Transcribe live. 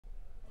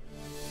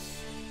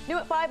New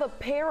at 5, a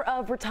pair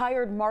of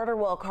retired MARTA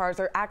railcars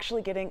are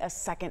actually getting a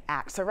second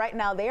act. So right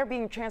now they are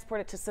being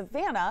transported to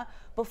Savannah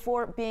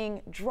before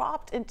being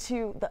dropped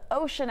into the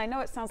ocean. I know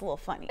it sounds a little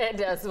funny. It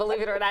does.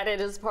 Believe it or not, it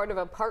is part of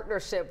a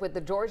partnership with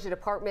the Georgia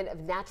Department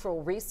of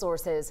Natural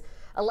Resources.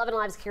 11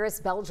 Alive's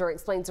Karis Belger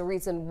explains the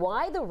reason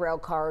why the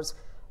railcars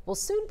will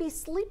soon be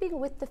sleeping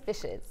with the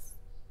fishes.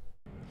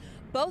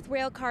 Both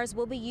rail cars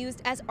will be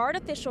used as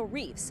artificial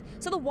reefs,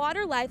 so the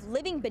water life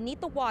living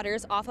beneath the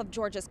waters off of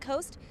Georgia's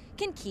coast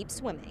can keep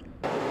swimming.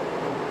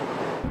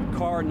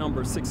 Car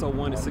number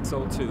 601 and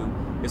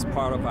 602 is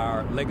part of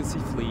our legacy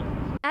fleet.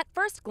 At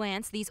first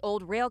glance, these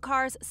old rail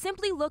cars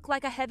simply look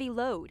like a heavy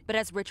load. But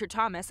as Richard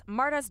Thomas,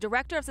 MARTA's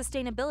Director of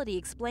Sustainability,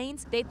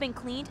 explains, they've been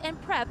cleaned and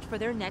prepped for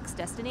their next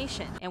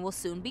destination and will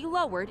soon be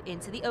lowered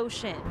into the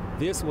ocean.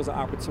 This was an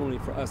opportunity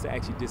for us to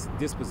actually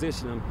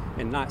disposition them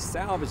and not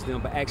salvage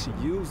them, but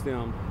actually use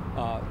them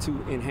to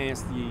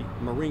enhance the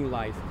marine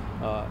life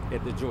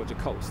at the Georgia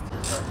coast.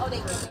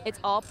 It's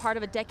all part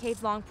of a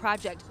decades-long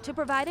project to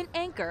provide an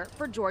anchor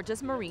for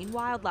Georgia's marine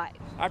wildlife.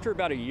 After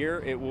about a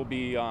year, it will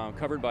be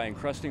covered by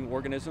encrusting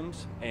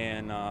organisms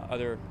and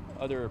other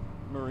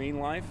marine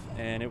life,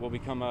 and it will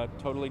become a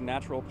totally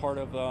natural part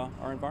of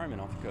our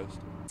environment off the coast.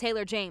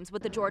 Taylor James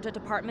with the Georgia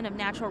Department of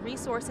Natural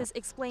Resources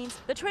explains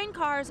the train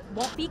cars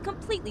won't be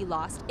completely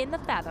lost in the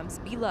fathoms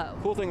below.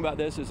 Cool thing about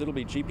this is it'll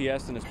be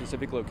GPSed in a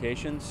specific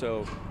location,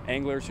 so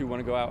anglers who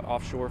want to go out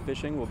offshore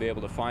fishing will be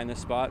able to find this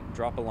spot,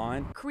 drop a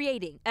line,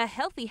 creating a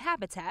healthy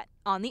habitat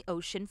on the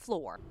ocean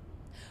floor.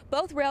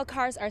 Both rail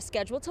cars are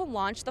scheduled to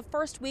launch the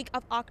first week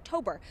of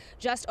October,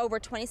 just over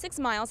 26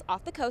 miles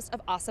off the coast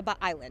of Ossabaw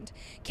Island.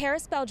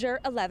 Karis Belger,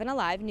 11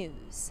 Alive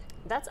News.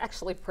 That's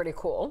actually pretty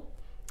cool.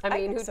 I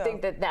mean, who'd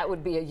think that that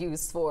would be a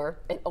use for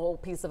an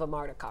old piece of a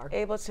MARTA car?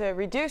 Able to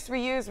reduce,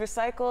 reuse,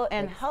 recycle,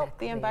 and help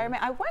the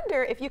environment. I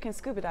wonder if you can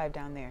scuba dive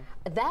down there.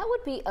 That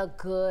would be a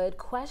good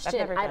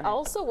question. I'd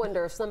also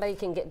wonder if somebody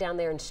can get down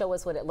there and show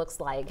us what it looks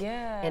like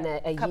in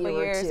a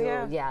year or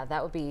two. Yeah,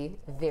 that would be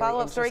very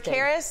Follow-up story,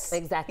 Karis?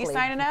 Exactly. You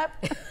signing up?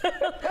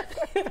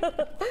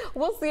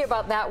 We'll see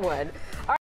about that one.